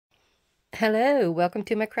Hello, welcome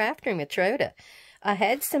to my craft room with Rhoda. I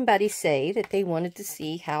had somebody say that they wanted to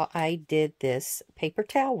see how I did this paper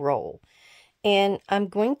towel roll. And I'm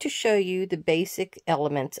going to show you the basic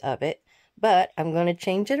elements of it, but I'm going to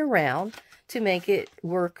change it around to make it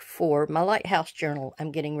work for my lighthouse journal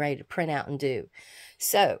I'm getting ready to print out and do.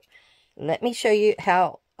 So, let me show you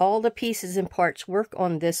how all the pieces and parts work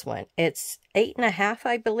on this one. It's 8.5,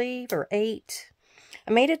 I believe, or 8.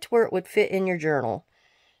 I made it to where it would fit in your journal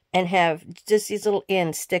and have just these little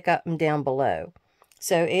ends stick up and down below.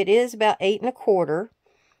 So it is about 8.25,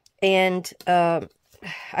 and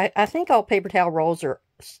I think all paper towel rolls are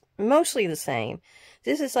mostly the same.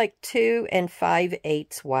 This is like 2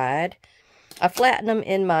 5/8 wide. I flatten them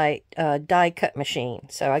in my die cut machine,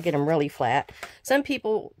 so I get them really flat. Some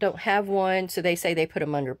people don't have one, so they say they put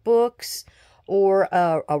them under books or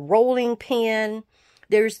a rolling pin.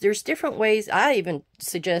 There's different ways. I even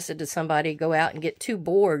suggested to somebody go out and get 2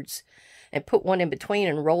 boards and put one in between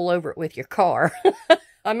and roll over it with your car.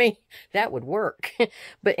 I mean, that would work.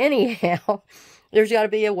 But anyhow, there's got to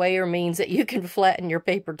be a way or means that you can flatten your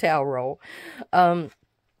paper towel roll.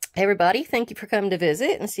 Everybody, thank you for coming to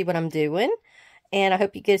visit and see what I'm doing. And I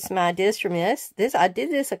hope you get some ideas from this. I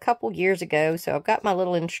did this a couple years ago, so I've got my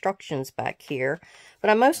little instructions back here. But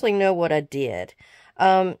I mostly know what I did.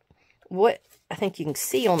 What I think you can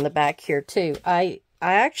see on the back here too, I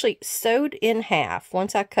actually sewed in half.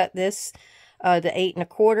 Once I cut this, the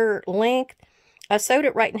 8.25 length, I sewed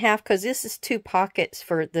it right in half because this is 2 pockets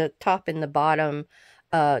for the top and the bottom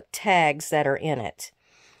tags that are in it.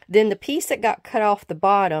 Then the piece that got cut off the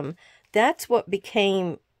bottom, that's what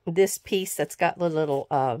became this piece that's got the little,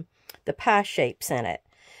 the pie shapes in it.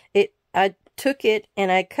 I took it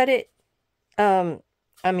and I cut it,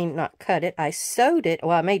 not cut it, I sewed it.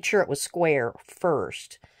 Well, I made sure it was square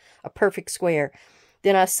first, a perfect square.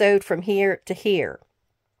 Then I sewed from here to here.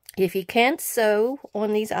 If you can't sew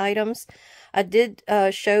on these items, I did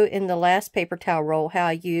show in the last paper towel roll how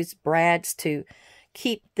I use brads to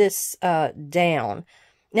keep this down.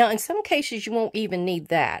 Now, in some cases, you won't even need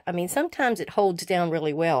that. I mean, sometimes it holds down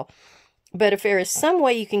really well. But if there is some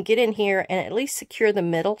way you can get in here and at least secure the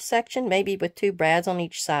middle section, maybe with 2 brads on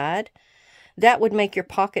each side, that would make your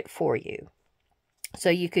pocket for you. So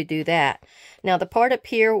you could do that. Now, the part up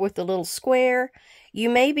here with the little square, you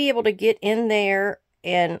may be able to get in there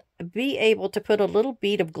and be able to put a little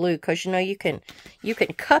bead of glue, because you know you can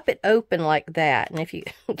cup it open like that. And if you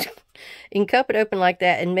you can cup it open like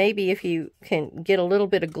that, and maybe if you can get a little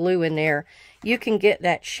bit of glue in there, you can get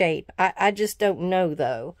that shape. I just don't know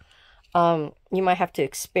though. You might have to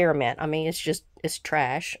experiment. I mean, it's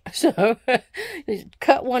trash. So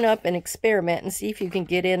cut one up and experiment and see if you can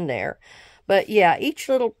get in there. But yeah, each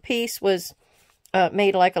little piece was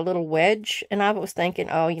made like a little wedge, and I was thinking,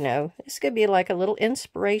 oh, you know, this could be like a little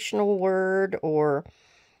inspirational word, or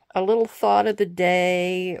a little thought of the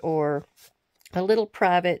day, or a little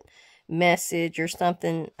private message or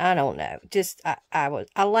something. I don't know. Just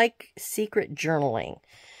I like secret journaling.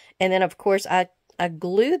 And then of course I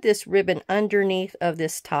glued this ribbon underneath of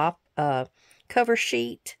this top cover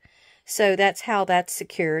sheet, so that's how that's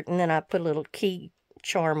secured. And then I put a little key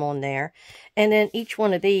charm on there, and then each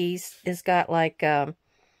one of these has got like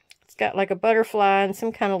it's got like a butterfly and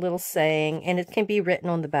some kind of little saying, and it can be written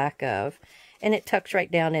on the back of, and it tucks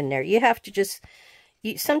right down in there. You have to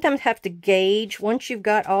you sometimes have to gauge once you've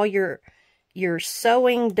got all your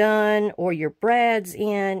sewing done or your brads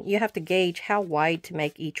in. You have to gauge how wide to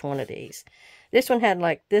make each one of these. This one had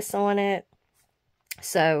like this on it.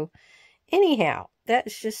 So anyhow,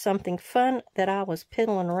 that's just something fun that I was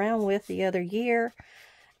piddling around with the other year.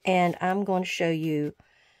 And I'm going to show you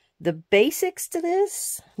the basics to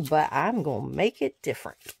this, but I'm going to make it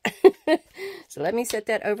different. So let me set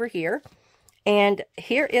that over here. And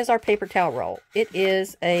here is our paper towel roll. It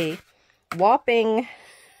is a whopping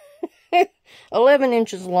 11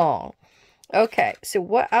 inches long. Okay, so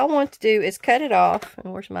what I want to do is cut it off.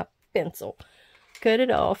 And where's my pencil? Cut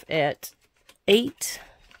it off at 8.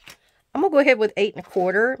 I'm going to go ahead with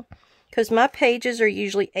 8.25, because my pages are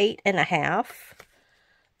usually 8.5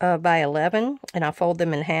 by 11, and I fold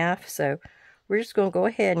them in half. So we're just going to go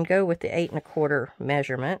ahead and go with the 8.25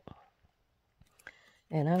 measurement.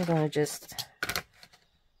 And I'm going to just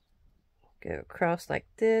go across like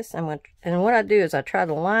this. And what I do is I try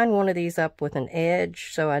to line one of these up with an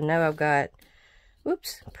edge, so I know I've got,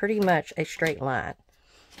 whoops, pretty much a straight line.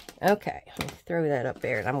 Okay, let me throw that up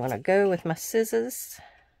there, and I'm going to go with my scissors.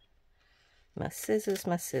 My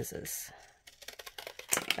scissors.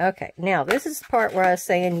 Okay, now this is the part where I was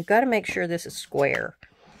saying you've got to make sure this is square.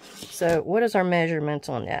 So what is our measurements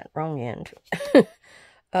on that? Wrong end.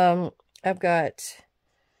 I've got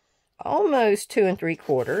almost 2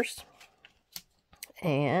 3/4.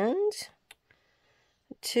 And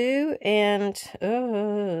 2 and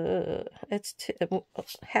it's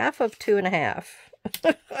half of 2 1/2.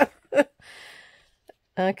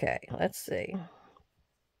 Okay, let's see.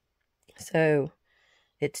 So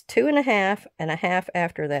it's 2 1/2 and 1/2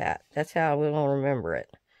 after that. That's how we'll remember it.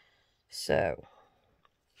 So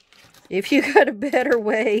if you got a better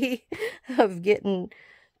way of getting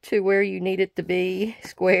to where you need it to be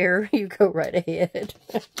square, you go right ahead.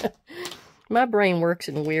 My brain works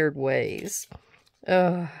in weird ways.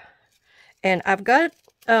 And I've got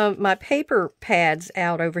my paper pads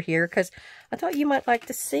out over here because I thought you might like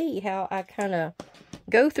to see how I kind of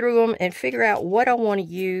go through them and figure out what I want to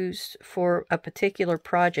use for a particular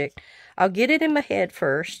project. I'll get it in my head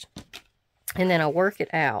first, and then I'll work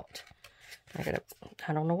it out.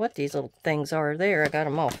 I don't know what these little things are there. I got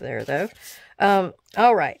them off there, though.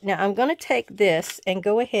 All right. Now, I'm going to take this and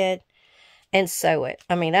go ahead and sew it.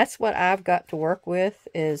 I mean, that's what I've got to work with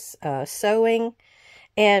is sewing.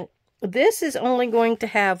 And this is only going to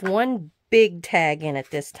have one big tag in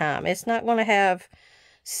it this time. It's not going to have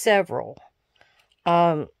several.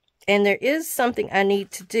 And there is something I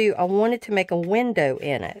need to do. I wanted to make a window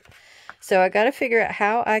in it. So I got to figure out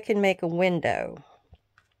how I can make a window.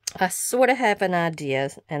 I sort of have an idea,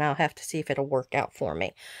 and I'll have to see if it'll work out for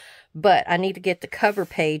me. But I need to get the cover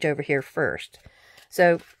page over here first.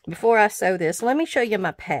 So before I sew this, let me show you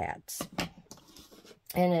my pads.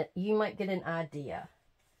 And you might get an idea.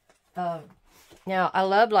 Now, I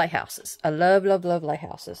love lighthouses. I love, love, love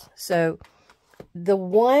lighthouses. So the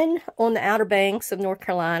one on the Outer Banks of North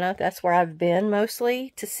Carolina, that's where I've been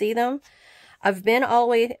mostly to see them. I've been all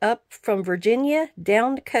the way up from Virginia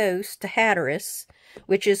down the coast to Hatteras,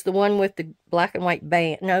 which is the one with the black and white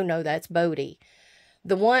band. No, that's Bodie.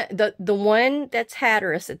 The one that's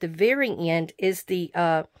Hatteras at the very end is the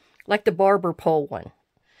like the barber pole one.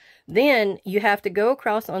 Then you have to go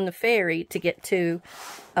across on the ferry to get to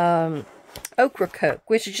Ocracoke,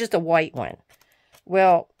 which is just a white one.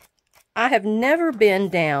 Well, I have never been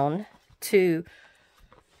down to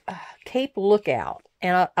Cape Lookout,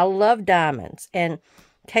 and I love diamonds. And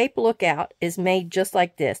Cape Lookout is made just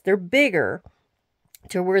like this. They're bigger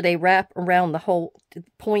to where they wrap around the whole, the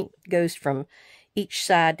point goes from each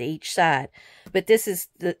side to each side. But this is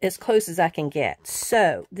as close as I can get.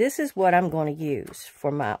 So this is what I'm going to use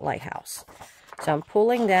for my lighthouse. So I'm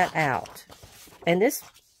pulling that out. And this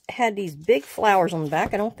had these big flowers on the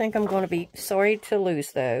back. I don't think I'm going to be sorry to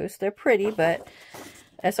lose those. They're pretty, but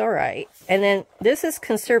that's all right. And then this is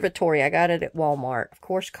Conservatory. I got it at Walmart. Of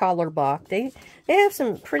course, Collar Box. They have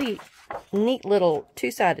some pretty neat little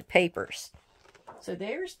two-sided papers. So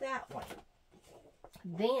there's that one.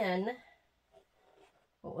 Then,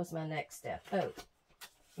 what was my next step? Oh,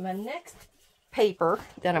 my next paper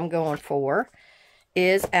that I'm going for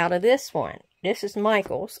is out of this one. This is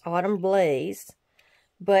Michael's Autumn Blaze.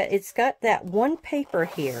 But it's got that one paper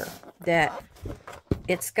here that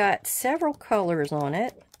it's got several colors on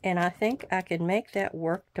it. And I think I can make that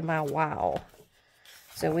work to my wow.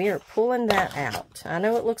 So we are pulling that out. I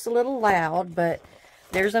know it looks a little loud, but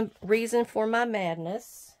there's a reason for my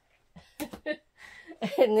madness.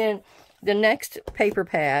 And then the next paper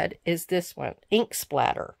pad is this one, Ink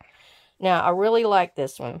Splatter. Now, I really like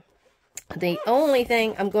this one. The only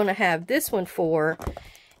thing I'm going to have this one for,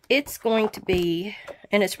 it's going to be,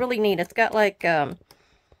 and it's really neat. It's got like a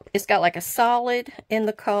solid in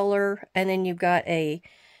the color, and then you've got a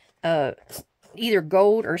either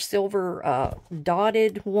gold or silver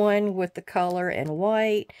dotted one with the color and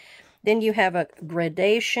white. Then you have a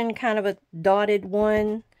gradation kind of a dotted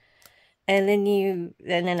one. And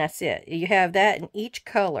then that's it. You have that in each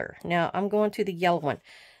color. Now, I'm going to the yellow one.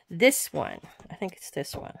 This one. I think it's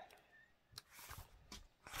this one.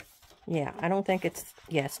 Yeah, I don't think it's...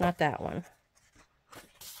 Yeah, it's not that one.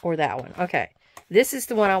 Or that one. Okay. This is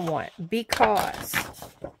the one I want. Because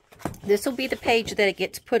this will be the page that it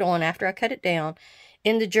gets put on after I cut it down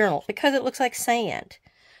in the journal. Because it looks like sand.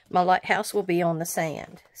 My lighthouse will be on the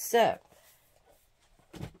sand. So,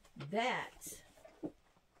 that...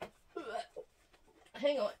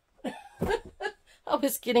 Hang on. I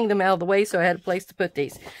was getting them out of the way, so I had a place to put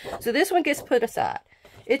these. So this one gets put aside.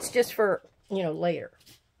 It's just for, later.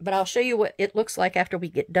 But I'll show you what it looks like after we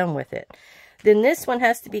get done with it. Then this one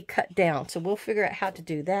has to be cut down. So we'll figure out how to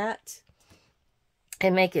do that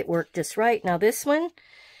and make it work just right. Now this one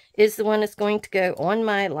is the one that's going to go on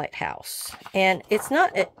my lighthouse. And it's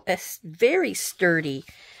not a very sturdy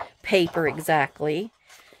paper exactly.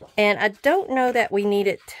 And I don't know that we need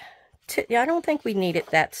it... I don't think we need it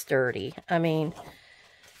that sturdy. I mean,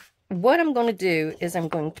 what I'm going to do is I'm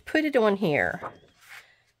going to put it on here.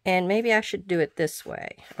 And maybe I should do it this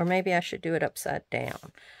way, or maybe I should do it upside down.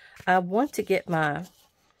 I want to get my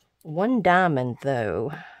one diamond,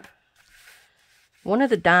 though. One of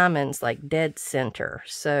the diamonds, like, dead center.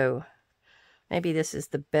 So maybe this is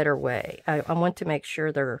the better way. I want to make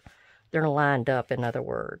sure they're lined up, in other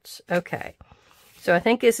words. Okay. So I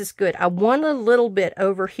think this is good. I want a little bit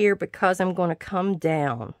over here because I'm going to come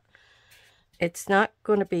down. It's not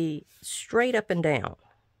going to be straight up and down.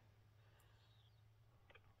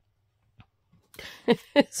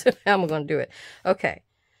 So how am I going to do it? Okay.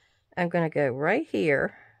 I'm going to go right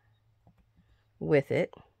here with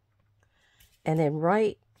it. And then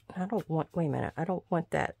right, I don't want, wait a minute, I don't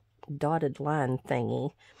want that dotted line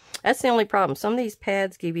thingy. That's the only problem. Some of these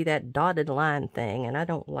pads give you that dotted line thing, and I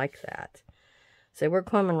don't like that. So we're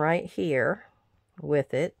coming right here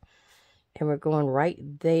with it, and we're going right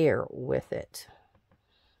there with it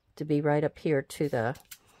to be right up here to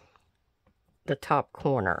the top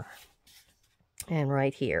corner. And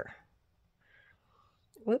right here.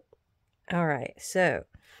 Whoop. All right, so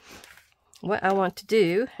what I want to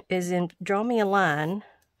do is draw me a line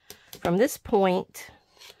from this point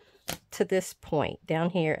to this point down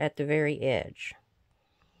here at the very edge.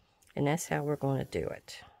 And that's how we're going to do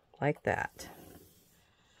it, like that.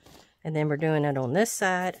 And then we're doing it on this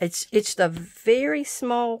side. It's the very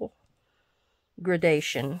small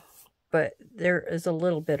gradation, but there is a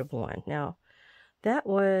little bit of one. Now, that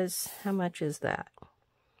was, how much is that?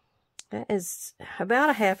 That is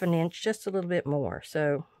about a ½ an inch, just a little bit more.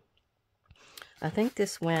 So I think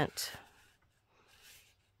this went,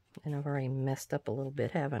 and I've already messed up a little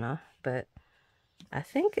bit, haven't I? But I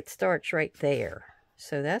think it starts right there.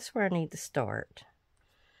 So that's where I need to start.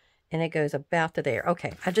 And it goes about to there.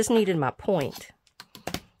 Okay, I just needed my point.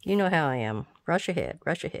 You know how I am. Rush ahead,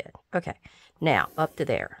 rush ahead. Okay, now up to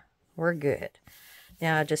there. We're good.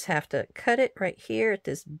 Now I just have to cut it right here at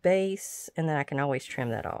this base, and then I can always trim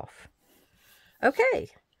that off. Okay,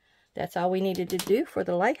 that's all we needed to do for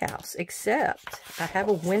the lighthouse, except I have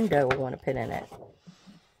a window I want to put in it.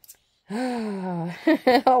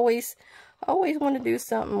 I always want to do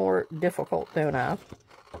something more difficult, don't I?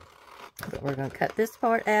 But we're going to cut this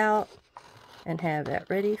part out and have that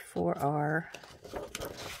ready for our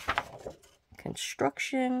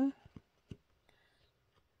construction.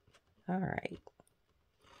 All right.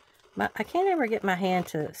 I can't ever get my hand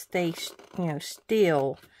to stay,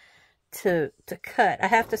 still to cut. I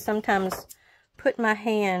have to sometimes put my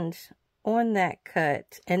hand on that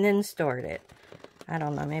cut and then start it. I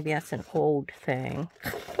don't know, maybe that's an old thing.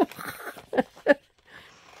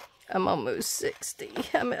 I'm almost 60.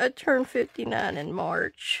 I turned 59 in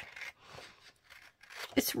March.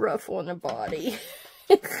 It's rough on the body.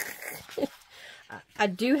 I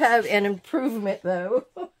do have an improvement, though.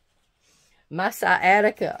 My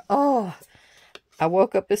sciatica. Oh, I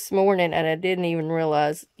woke up this morning and I didn't even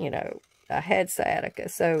realize, I had sciatica.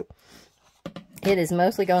 So it is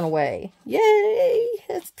mostly gone away. Yay!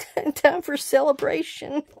 It's time for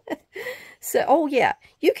celebration. So, oh yeah,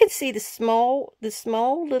 you can see the small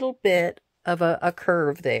little bit of a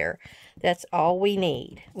curve there. That's all we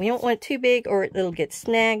need. We don't want it too big or it'll get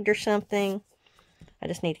snagged or something. I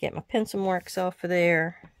just need to get my pencil marks off of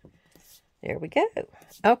there. There we go.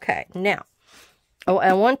 Okay, now, what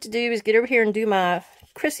I want to do is get over here and do my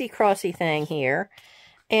crissy-crossy thing here.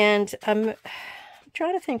 And I'm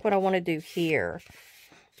trying to think what I want to do here.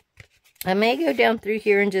 I may go down through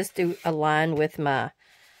here and just do a line with my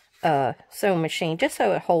sewing machine, just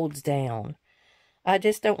so it holds down. I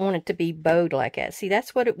just don't want it to be bowed like that. See,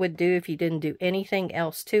 that's what it would do if you didn't do anything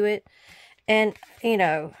else to it. And,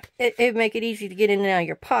 it'd make it easy to get in and out of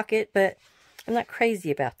your pocket, but I'm not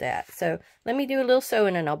crazy about that. So, let me do a little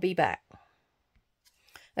sewing and I'll be back.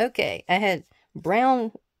 Okay, I had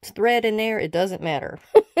brown thread in there. It doesn't matter.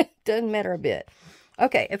 It doesn't matter a bit.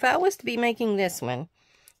 Okay, if I was to be making this one,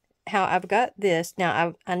 how I've got this,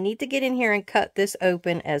 now I need to get in here and cut this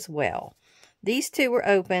open as well. These two are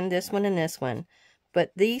open, this one and this one,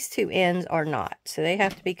 but these two ends are not, so they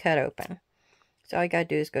have to be cut open. So all you gotta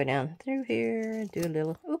do is go down through here and do a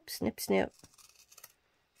little, oops, snip, snip.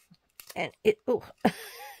 And it, oh,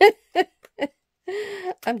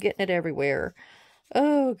 I'm getting it everywhere.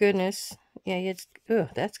 Oh, goodness. Yeah, it's, oh,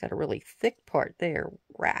 that's got a really thick part there.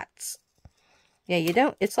 Rats. Yeah, you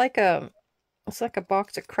don't, it's like a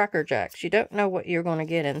box of Cracker Jacks. You don't know what you're going to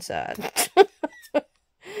get inside.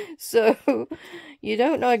 So, you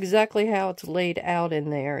don't know exactly how it's laid out in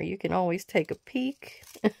there. You can always take a peek,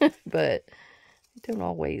 but you don't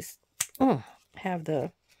always have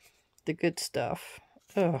the good stuff.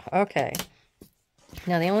 Oh, okay.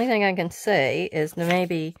 Now, the only thing I can say is that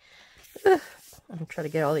maybe, I'm trying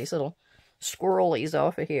to get all these little squirrelies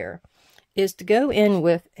off of here, is to go in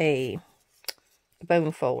with a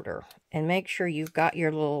bone folder and make sure you've got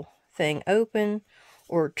your little thing open,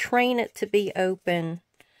 or train it to be open,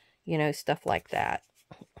 you know, stuff like that.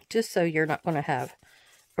 Just so you're not going to have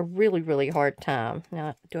a really, really hard time.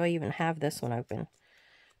 Now, do I even have this one open?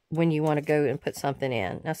 When you want to go and put something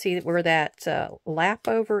in. Now, see where that lap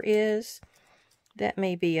over is? That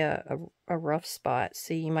may be a rough spot.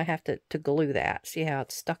 See, you might have to glue that. See how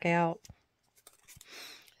it's stuck out?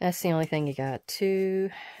 That's the only thing you got to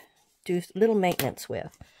do little maintenance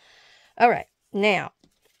with. All right, now,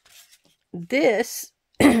 this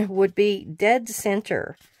would be dead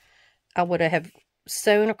center. I would have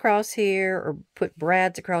sewn across here or put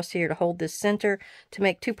brads across here to hold this center to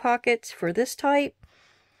make 2 pockets for this type.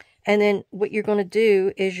 And then what you're going to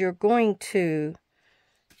do is you're going to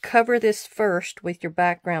cover this first with your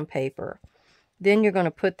background paper. Then you're going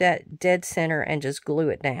to put that dead center and just glue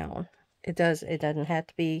it down. It doesn't have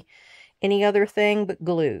to be any other thing but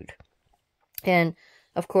glued. And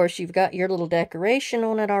of course you've got your little decoration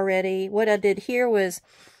on it already. What I did here was,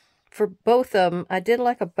 for both of them, I did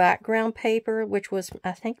like a background paper, which was,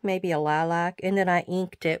 I think, maybe a lilac. And then I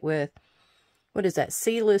inked it with, what is that,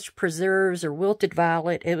 Sealess Preserves or Wilted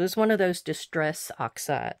Violet. It was one of those distress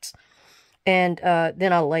oxides. And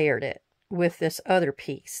then I layered it with this other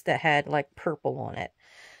piece that had like purple on it.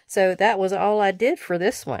 So that was all I did for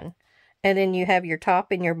this one. And then you have your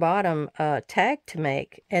top and your bottom tag to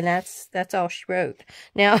make. And that's all she wrote.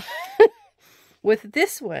 Now, with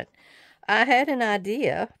this one, I had an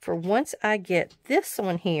idea for once I get this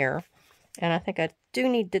one here. And I think I do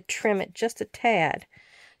need to trim it just a tad.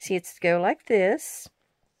 See, it's to go like this,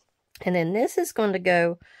 and then this is going to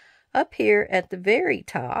go up here at the very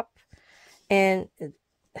top, and,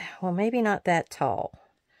 well, maybe not that tall,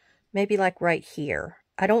 maybe like right here.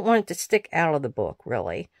 I don't want it to stick out of the book,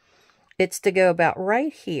 really. It's to go about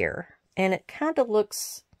right here, and it kind of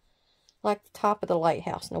looks like the top of the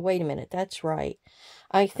lighthouse. Now, wait a minute, that's right.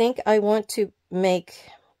 I think I want to make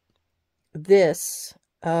this,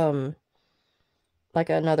 like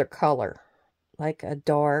another color. Like a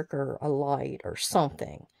dark or a light or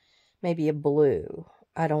something. Maybe a blue.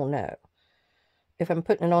 I don't know. If I'm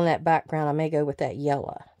putting it on that background, I may go with that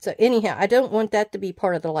yellow. So anyhow, I don't want that to be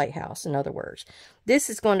part of the lighthouse, in other words. This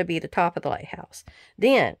is going to be the top of the lighthouse.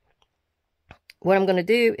 Then, what I'm going to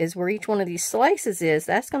do is where each one of these slices is,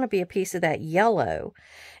 that's going to be a piece of that yellow.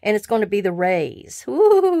 And it's going to be the rays.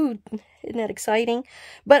 Woo! Isn't that exciting?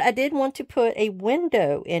 But I did want to put a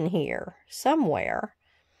window in here somewhere.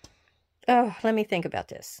 Oh, let me think about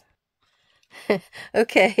this.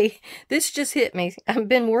 Okay, this just hit me. I've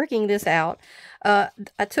been working this out. I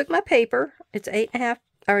took my paper. It's 8.5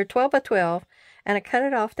 or 12 by 12, and I cut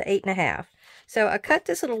it off to 8.5. So I cut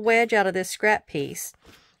this little wedge out of this scrap piece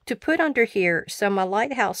to put under here so my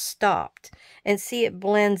lighthouse stopped, and see, it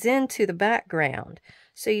blends into the background.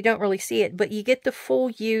 So you don't really see it, but you get the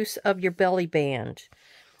full use of your belly band.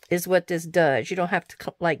 Is what this does. You don't have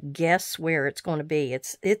to like guess where it's going to be.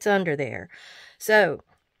 It's under there. So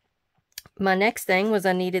my next thing was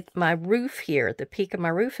I needed my roof here. The peak of my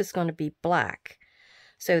roof is going to be black.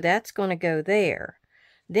 So that's going to go there.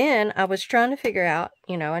 Then I was trying to figure out,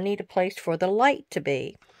 you know, I need a place for the light to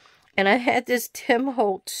be. And I had this Tim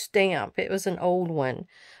Holtz stamp. It was an old one.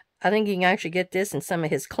 I think you can actually get this in some of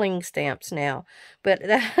his cling stamps now.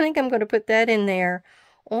 But I think I'm going to put that in there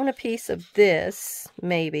on a piece of this,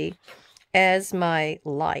 maybe, as my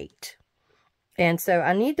light. And so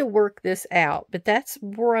I need to work this out, but that's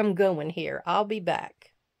where I'm going here. I'll be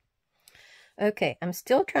back. Okay, I'm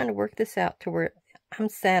still trying to work this out to where I'm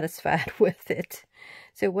satisfied with it.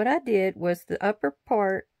 So what I did was the upper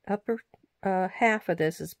half of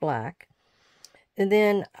this is black. And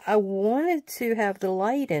then I wanted to have the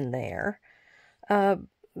light in there.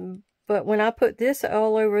 But when I put this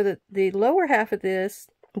all over the lower half of this,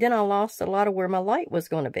 then I lost a lot of where my light was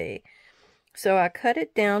going to be. So I cut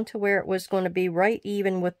it down to where it was going to be right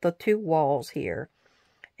even with the 2 walls here.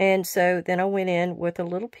 And so then I went in with a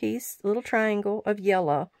little triangle of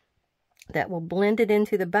yellow that will blend it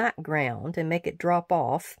into the background and make it drop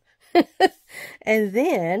off. And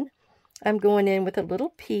then I'm going in with a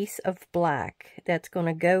little piece of black that's going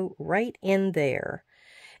to go right in there.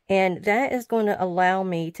 And that is going to allow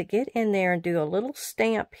me to get in there and do a little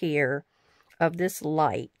stamp here of this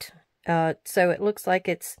light. So it looks like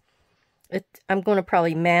I'm going to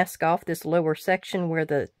probably mask off this lower section where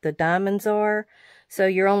the diamonds are. So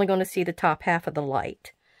you're only going to see the top half of the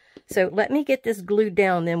light. So let me get this glued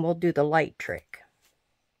down, then we'll do the light trick.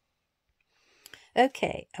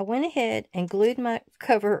 Okay, I went ahead and glued my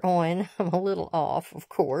cover on. I'm a little off, of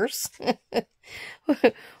course.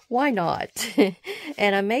 Why not?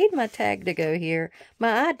 And I made my tag to go here.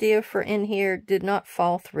 My idea for in here did not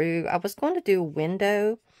fall through. I was going to do a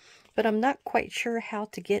window, but I'm not quite sure how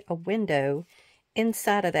to get a window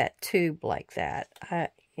inside of that tube like that.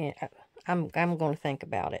 I'm going to think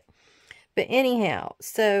about it. But anyhow,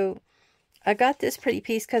 so I got this pretty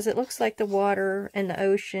piece because it looks like the water and the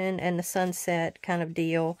ocean and the sunset kind of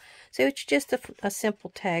deal. So it's just a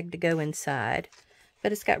simple tag to go inside.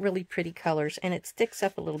 But it's got really pretty colors, and it sticks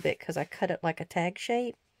up a little bit because I cut it like a tag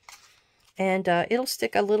shape. And it'll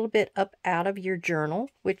stick a little bit up out of your journal,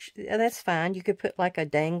 which that's fine. You could put like a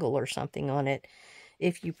dangle or something on it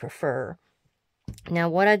if you prefer. Now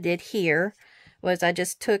what I did here was I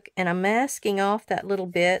just took, and I'm masking off that little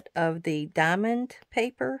bit of the diamond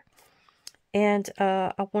paper. And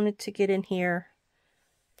I wanted to get in here,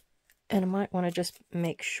 and I might want to just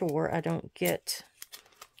make sure I don't get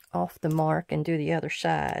off the mark and do the other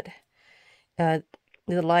side. The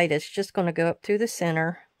light is just going to go up through the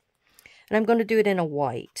center, and I'm going to do it in a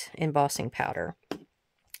white embossing powder.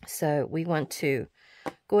 So we want to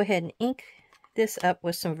go ahead and ink this up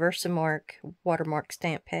with some Versamark watermark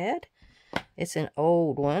stamp pad. It's an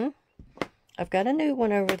old one. I've got a new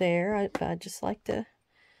one over there. I just like to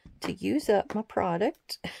use up my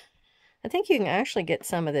product. I think you can actually get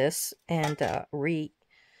some of this and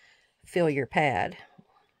refill your pad.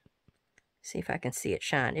 See if I can see it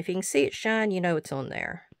shine. If you can see it shine, you know it's on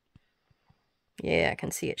there. Yeah, I can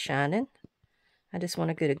see it shining. I just want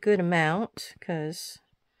to get a good amount because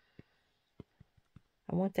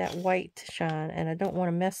I want that white to shine, and I don't want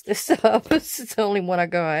to mess this up. It's the only one I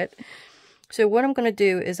got. So what I'm going to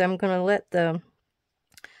do is I'm going to let the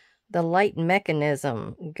light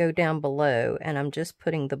mechanism go down below, and I'm just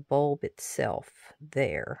putting the bulb itself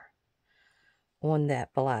there on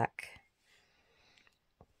that black.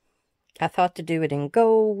 I thought to do it in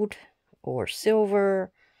gold or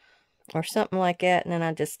silver or something like that, and then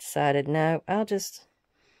I just decided, no,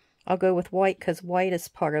 I'll go with white because white is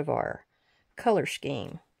part of our color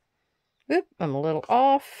scheme. Oop, I'm a little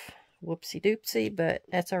off. Whoopsie doopsie, but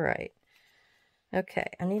that's all right. Okay,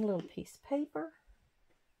 I need a little piece of paper.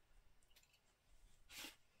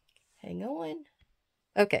 Hang on.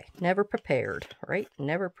 Okay, never prepared, right?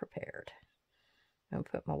 Never prepared. I'm going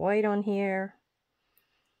to put my white on here.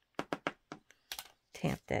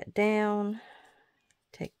 Tamp that down.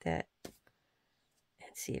 Take that and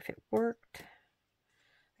see if it worked.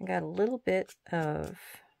 I got a little bit of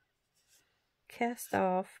cast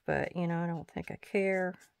off, but you know, I don't think I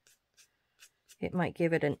care. It might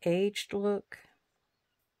give it an aged look.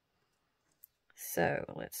 So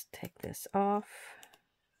let's take this off.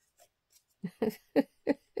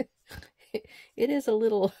 It is a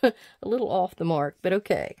little off the mark, but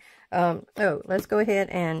okay. Oh, let's go ahead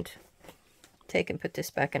and take and put this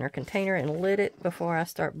back in our container and lid it before I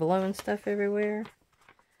start blowing stuff everywhere.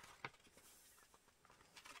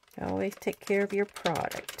 Always take care of your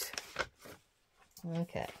product.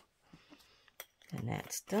 Okay. And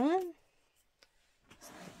that's done.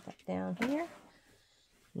 Put that down here.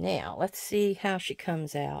 Now, let's see how she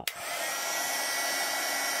comes out.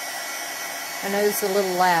 I know it's a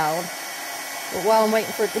little loud, but while I'm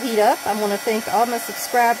waiting for it to heat up, I want to thank all my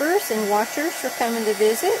subscribers and watchers for coming to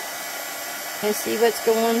visit and see what's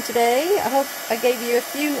going on today. I hope I gave you a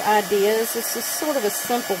few ideas. This is sort of a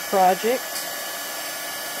simple project,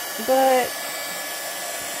 but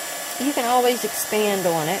you can always expand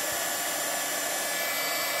on it.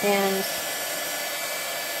 And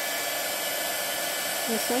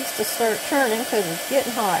this needs to start turning because it's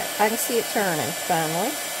getting hot. I can see it turning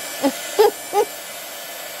finally.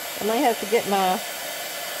 I might have to get my...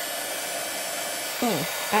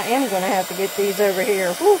 I am going to have to get these over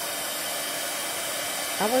here. Whew.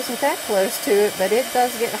 I wasn't that close to it, but it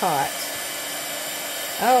does get hot.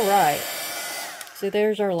 Alright. So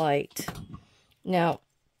there's our light. Now,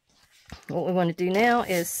 what we want to do now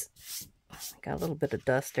is... Got a little bit of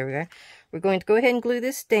dust everywhere. We're going to go ahead and glue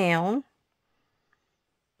this down.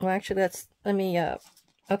 Well, actually, let me...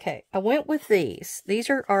 Okay, I went with these. These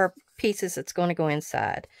are our pieces that's going to go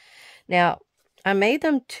inside. Now, I made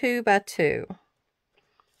them 2 by 2,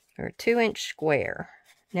 or a 2-inch square.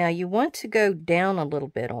 Now, you want to go down a little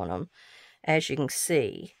bit on them, as you can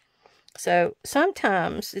see. So,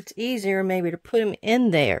 sometimes it's easier maybe to put them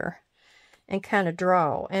in there and kind of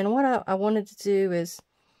draw. And what I wanted to do is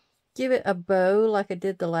give it a bow like I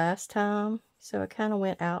did the last time. So, it kind of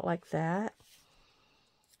went out like that.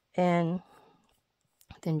 And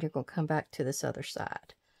then you're going to come back to this other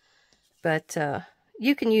side. But,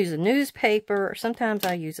 you can use a newspaper, or sometimes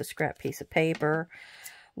I use a scrap piece of paper,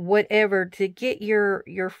 whatever, to get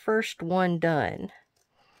your first one done.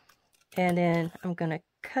 And then I'm going to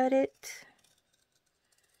cut it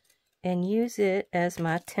and use it as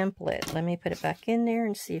my template. Let me put it back in there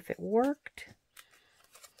and see if it worked.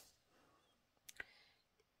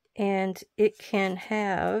 And it can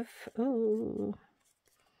have, oh,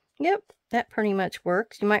 yep, that pretty much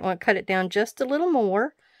works. You might want to cut it down just a little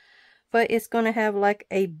more, but it's going to have like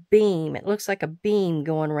a beam. It looks like a beam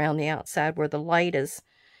going around the outside where the light is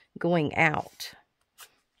going out.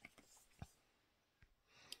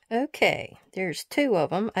 Okay, there's 2 of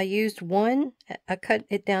them. I used one, I cut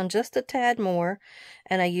it down just a tad more,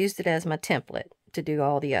 and I used it as my template to do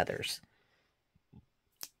all the others.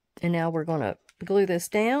 And now we're going to glue this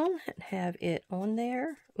down and have it on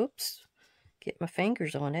there. Oops, get my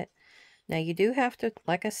fingers on it. Now you do have to,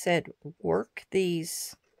 like I said, work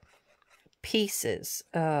these pieces,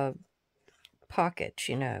 pockets,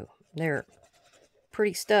 you know. They're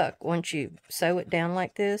pretty stuck once you sew it down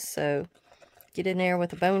like this, so get in there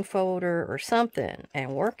with a bone folder or something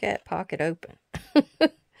and work that pocket open.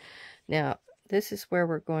 Now, this is where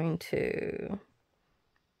we're going to...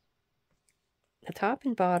 The top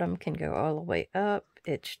and bottom can go all the way up.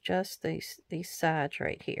 It's just these sides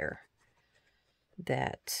right here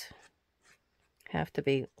that have to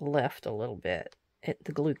be left a little bit.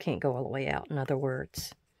 The glue can't go all the way out, in other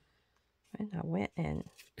words. And I went and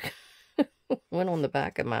went on the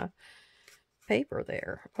back of my paper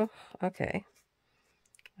there. Oh, okay.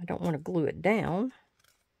 I don't want to glue it down.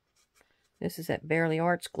 This is that Barely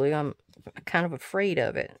Arts glue. I'm kind of afraid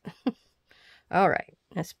of it. All right,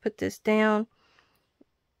 let's put this down.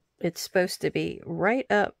 It's supposed to be right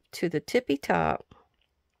up to the tippy top,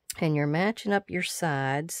 and you're matching up your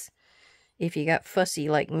sides. If you got fussy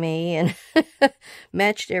like me and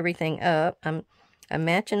matched everything up, I'm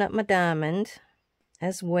matching up my diamond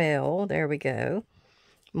as well. There we go.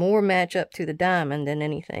 More match up to the diamond than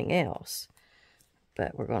anything else.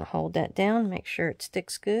 But we're going to hold that down, make sure it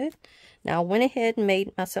sticks good. Now I went ahead and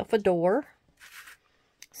made myself a door.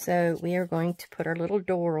 So we are going to put our little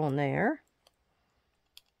door on there.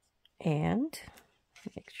 And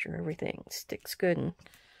make sure everything sticks good and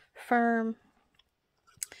firm.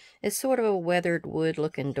 It's sort of a weathered wood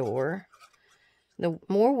looking door. The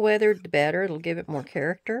more weathered, the better. It'll give it more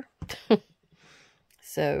character.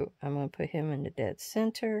 So I'm going to put him in the dead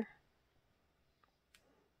center.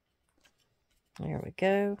 There we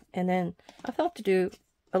go. And then I thought to do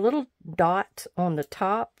a little dot on the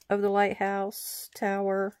top of the lighthouse,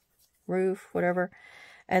 tower, roof, whatever.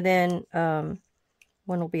 And then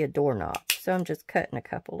one will be a doorknob. So I'm just cutting a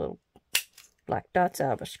couple little black dots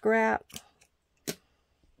out of a scrap.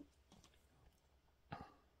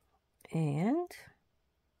 And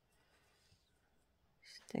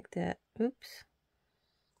stick that, oops,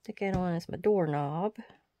 stick that on as my doorknob.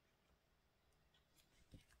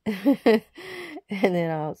 And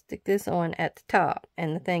then I'll stick this on at the top.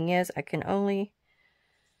 And the thing is, I can only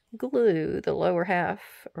glue the lower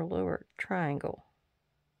half or lower triangle.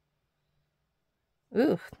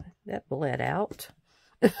 Ooh, that bled out.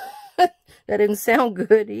 That didn't sound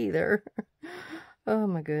good either. Oh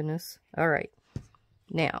my goodness. All right.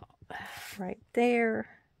 Now, right there.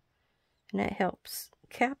 And that helps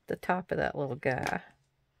cap the top of that little guy.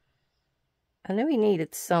 I knew he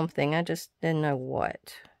needed something. I just didn't know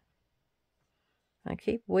what. I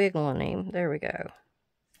keep wiggling him. There we go.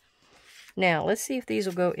 Now, let's see if these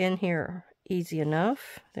will go in here easy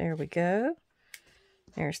enough. There we go.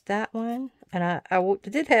 There's that one. And I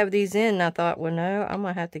did have these in, and I thought, well, no, I'm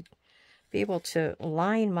going to have to be able to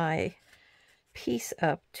line my piece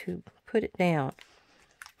up to put it down.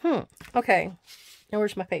 Okay. Now,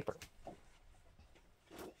 where's my paper?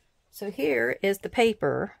 So here is the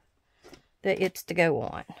paper that it's to go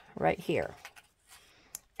on, right here.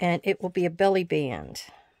 And it will be a belly band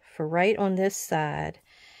for right on this side.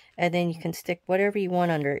 And then you can stick whatever you want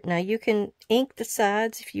under it. Now, you can ink the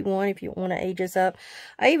sides if you want to age this up.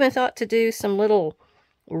 I even thought to do some little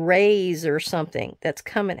rays or something that's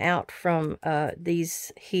coming out from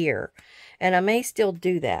these here. And I may still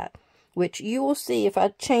do that, which you will see if I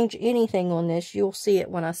change anything on this. You'll see it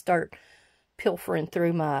when I start pilfering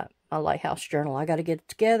through my Lighthouse journal. I got to get it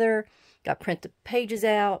together. Got to print the pages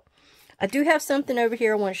out. I do have something over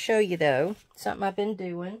here I want to show you, though. Something I've been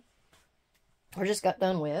doing. Or just got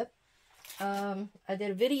done with. I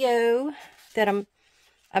did a video that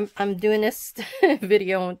I'm doing this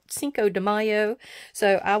video on Cinco de Mayo.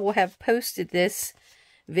 So I will have posted this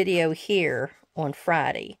video here on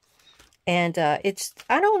Friday. And it's,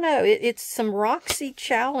 I don't know, it's some Roxy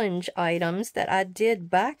Challenge items that I did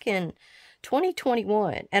back in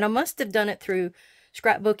 2021. And I must have done it through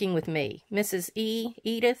Scrapbooking with Me. Mrs.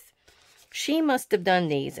 Edith, she must have done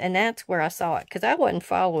these. And that's where I saw it. Because I wasn't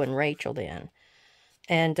following Rachel then.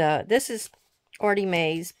 And this is Artie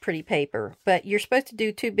Mae's Pretty Paper. But you're supposed to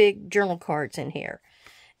do 2 big journal cards in here.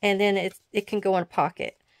 And then it can go in a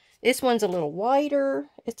pocket. This one's a little wider.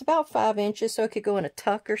 It's about 5 inches, so it could go in a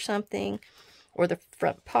tuck or something. Or the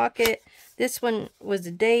front pocket. This one was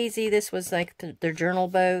a daisy. This was like their journal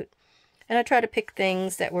boat. And I try to pick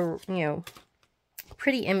things that were, you know,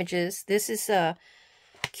 pretty images. This is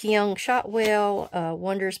Kyung Shotwell,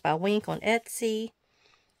 Wonders by Wink on Etsy.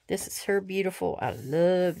 This is her beautiful. I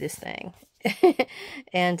love this thing.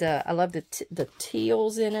 And I love the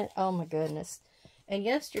teals in it. Oh my goodness. And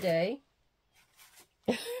yesterday,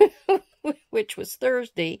 which was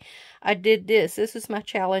Thursday, I did this. This is my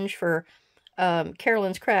challenge for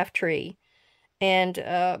Carolyn's Craft Tree. And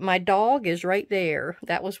my dog is right there.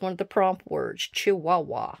 That was one of the prompt words,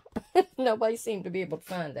 Chihuahua. Nobody seemed to be able to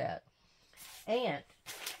find that. And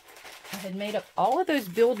I had made up all of those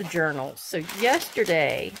build-a-journals. So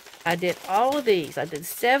yesterday, I did all of these. I did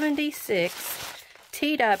 76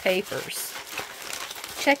 tea-dye papers.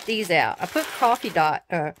 Check these out. I put coffee dot.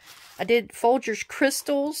 I did Folgers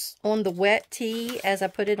crystals on the wet tea as I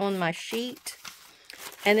put it on my sheet.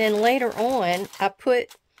 And then later on, I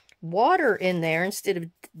put water in there instead of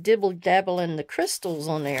dibble-dabbling the crystals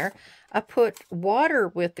on there. I put water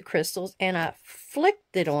with the crystals and I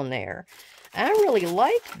flicked it on there. I really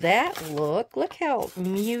like that look. Look how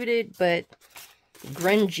muted but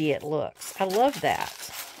grungy it looks. I love that.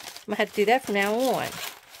 I'm going to have to do that from now on.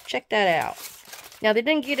 Check that out. Now, they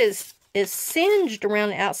didn't get as singed around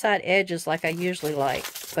the outside edges like I usually like,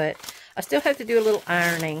 but I still have to do a little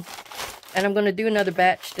ironing. And I'm going to do another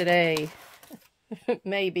batch today.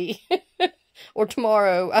 Maybe. Or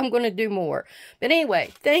tomorrow. I'm going to do more. But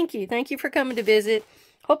anyway, thank you. Thank you for coming to visit.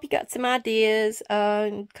 Hope you got some ideas.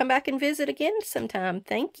 Come back and visit again sometime.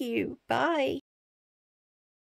 Thank you. Bye.